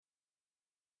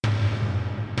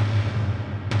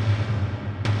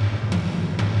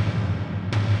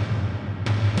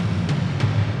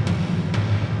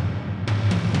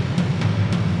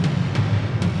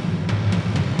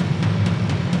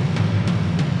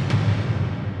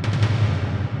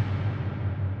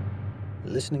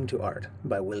Listening to Art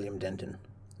by William Denton,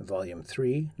 Volume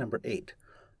 3, Number 8,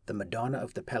 The Madonna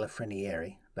of the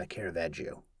Palafrenieri by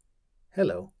Caravaggio.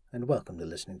 Hello, and welcome to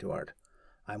Listening to Art.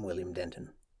 I'm William Denton.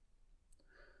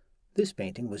 This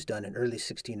painting was done in early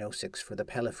 1606 for the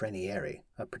Palafrenieri,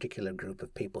 a particular group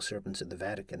of papal servants at the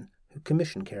Vatican, who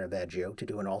commissioned Caravaggio to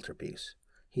do an altarpiece.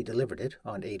 He delivered it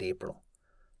on 8 April.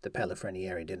 The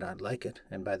Palafrenieri did not like it,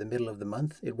 and by the middle of the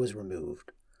month it was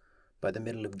removed. By the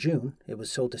middle of June, it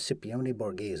was sold to Scipione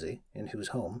Borghese, in whose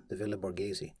home, the Villa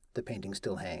Borghese, the painting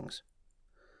still hangs.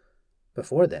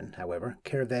 Before then, however,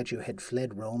 Caravaggio had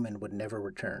fled Rome and would never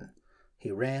return.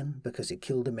 He ran because he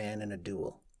killed a man in a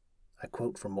duel. I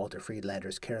quote from Walter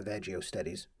Friedlander's Caravaggio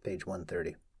Studies, page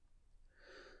 130.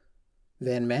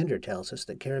 Van Mander tells us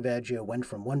that Caravaggio went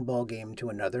from one ball game to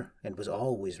another and was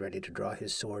always ready to draw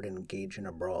his sword and engage in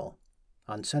a brawl.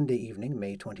 On Sunday evening,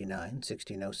 May 29,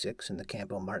 1606, in the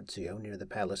Campo Marzio near the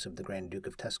palace of the Grand Duke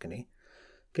of Tuscany,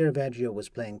 Caravaggio was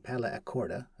playing palla a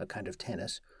corda, a kind of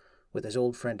tennis, with his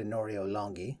old friend Onorio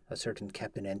Longhi, a certain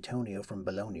Captain Antonio from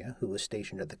Bologna who was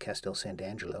stationed at the Castel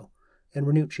Sant'Angelo, and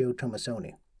Ranuccio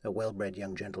Tomasoni, a well-bred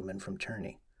young gentleman from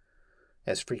Terni.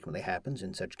 As frequently happens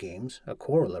in such games, a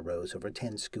quarrel arose over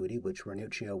 10 scudi which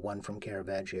Ranuccio won from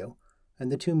Caravaggio,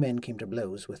 and the two men came to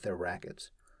blows with their rackets.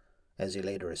 As he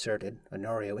later asserted,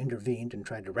 Onorio intervened and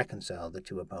tried to reconcile the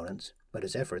two opponents, but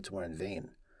his efforts were in vain.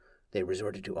 They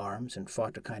resorted to arms and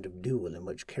fought a kind of duel in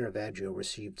which Caravaggio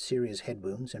received serious head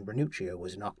wounds and Ranuccio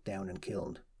was knocked down and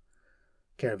killed.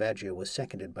 Caravaggio was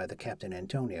seconded by the Captain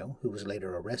Antonio, who was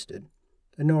later arrested.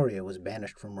 Onorio was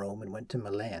banished from Rome and went to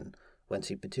Milan, whence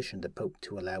he petitioned the Pope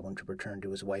to allow him to return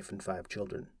to his wife and 5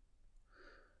 children.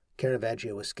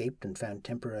 Caravaggio escaped and found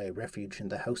temporary refuge in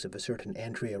the house of a certain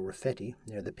Andrea Raffetti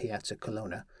near the Piazza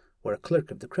Colonna, where a clerk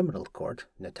of the criminal court,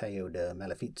 Notaio de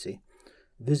Malefizi,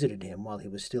 visited him while he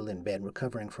was still in bed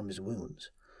recovering from his wounds.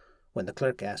 When the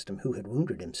clerk asked him who had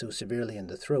wounded him so severely in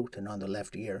the throat and on the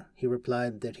left ear, he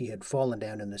replied that he had fallen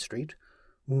down in the street,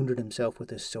 wounded himself with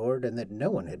his sword, and that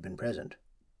no one had been present.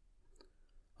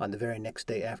 On the very next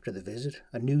day after the visit,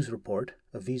 a news report,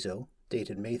 Avviso,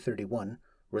 dated May 31,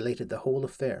 related the whole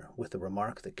affair with the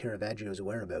remark that Caravaggio's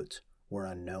whereabouts were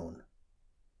unknown.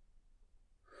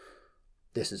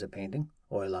 This is a painting,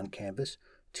 oil on canvas,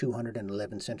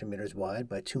 211 centimeters wide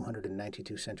by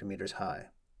 292 centimeters high.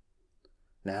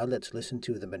 Now let's listen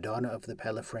to The Madonna of the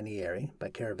Palafrenieri by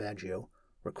Caravaggio,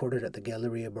 recorded at the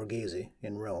Galleria Borghese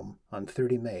in Rome on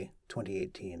 30 May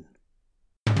 2018.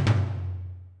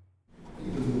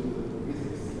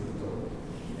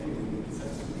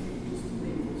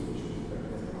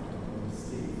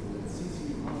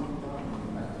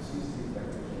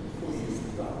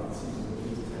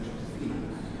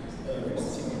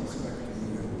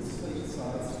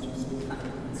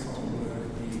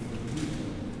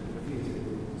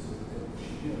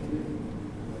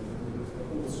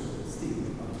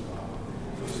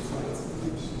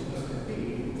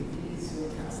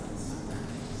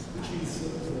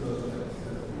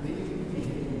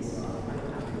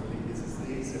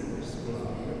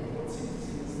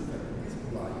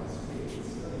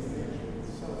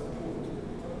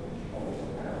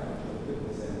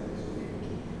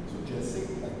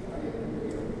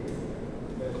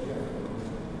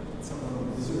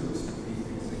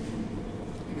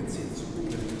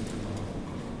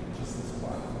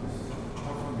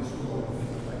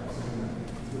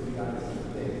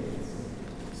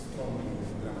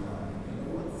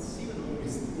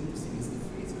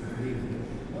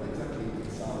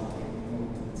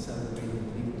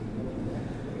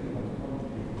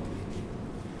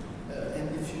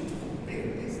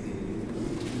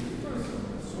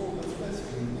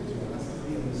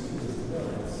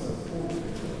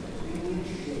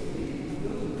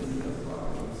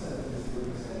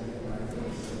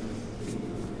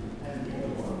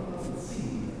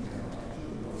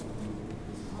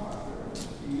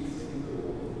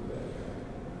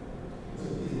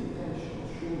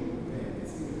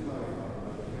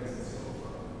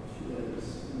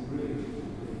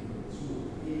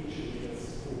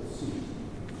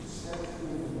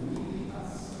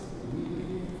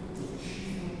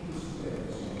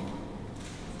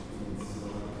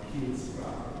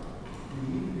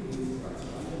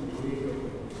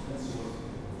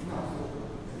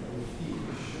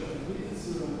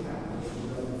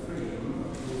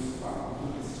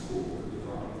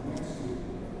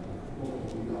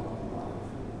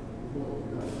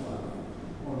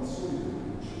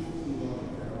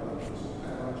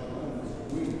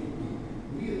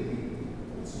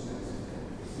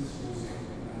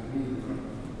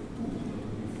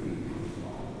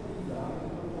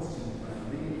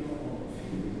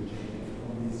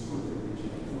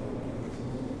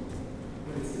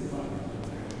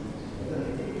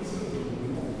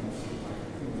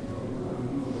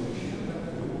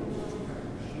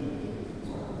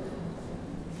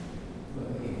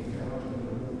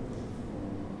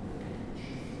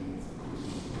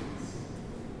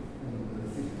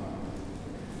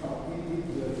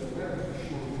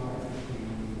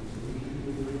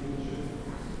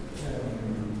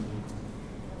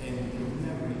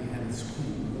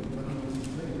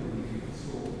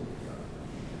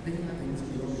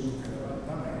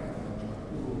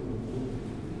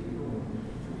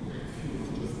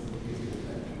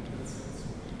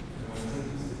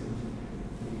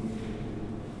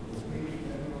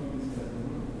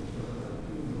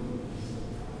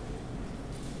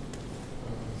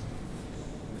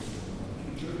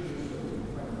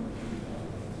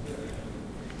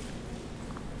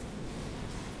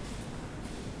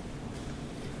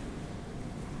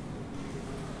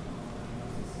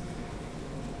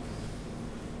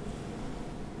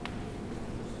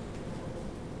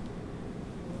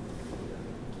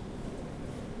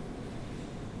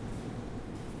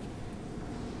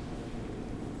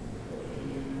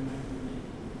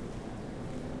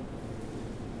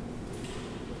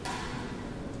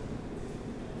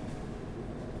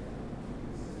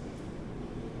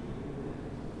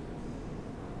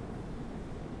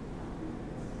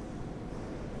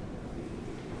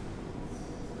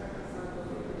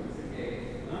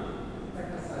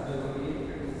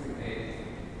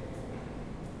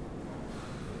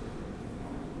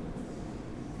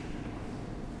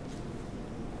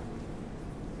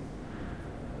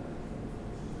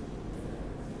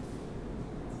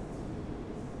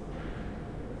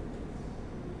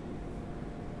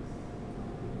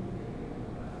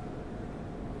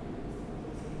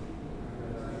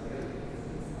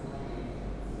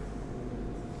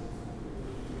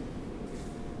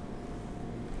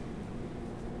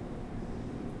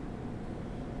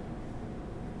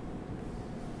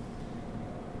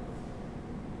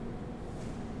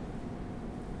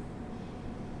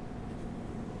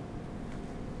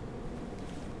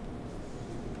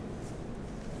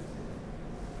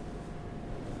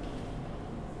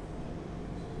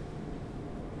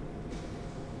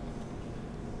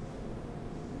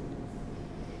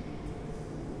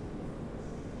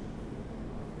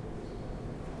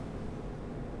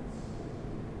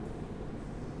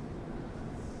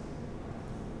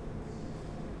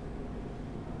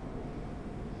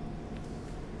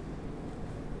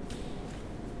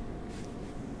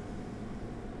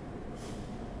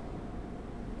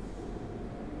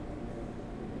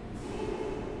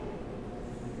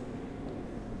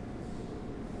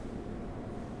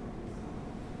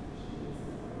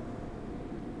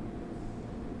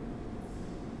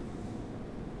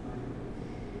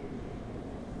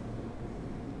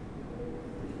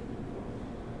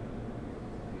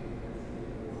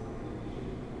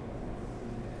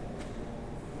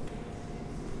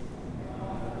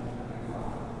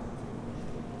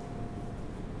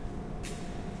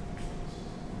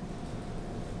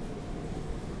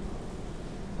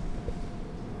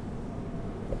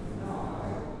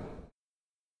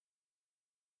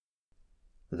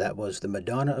 That was The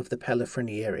Madonna of the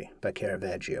Palafrenieri by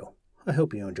Caravaggio. I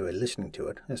hope you enjoyed listening to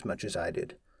it as much as I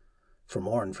did. For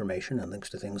more information and links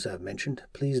to things I've mentioned,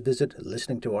 please visit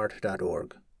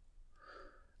listeningtoart.org.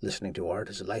 Listening to Art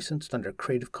is licensed under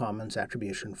Creative Commons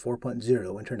Attribution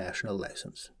 4.0 International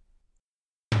License.